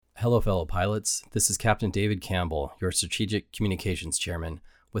Hello, fellow pilots. This is Captain David Campbell, your Strategic Communications Chairman,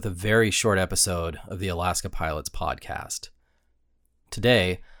 with a very short episode of the Alaska Pilots podcast.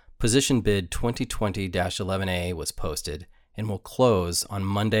 Today, Position Bid 2020-11A was posted and will close on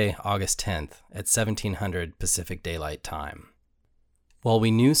Monday, August 10th at 1700 Pacific Daylight Time. While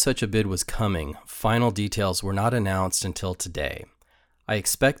we knew such a bid was coming, final details were not announced until today. I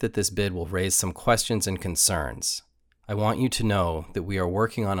expect that this bid will raise some questions and concerns. I want you to know that we are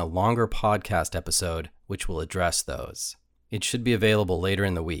working on a longer podcast episode which will address those. It should be available later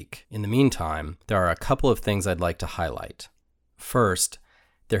in the week. In the meantime, there are a couple of things I'd like to highlight. First,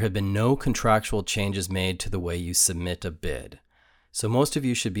 there have been no contractual changes made to the way you submit a bid, so most of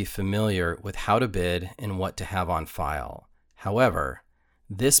you should be familiar with how to bid and what to have on file. However,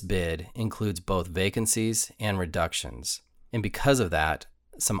 this bid includes both vacancies and reductions, and because of that,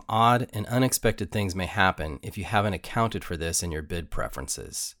 some odd and unexpected things may happen if you haven't accounted for this in your bid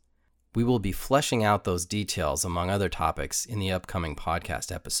preferences. We will be fleshing out those details among other topics in the upcoming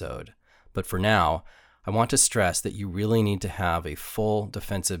podcast episode, but for now, I want to stress that you really need to have a full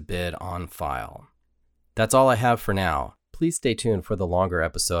defensive bid on file. That's all I have for now. Please stay tuned for the longer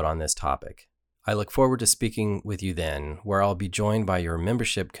episode on this topic. I look forward to speaking with you then, where I'll be joined by your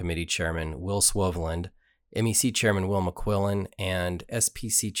Membership Committee Chairman, Will Swoveland, MEC Chairman Will McQuillan, and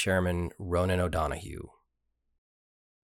SPC Chairman Ronan O'Donoghue.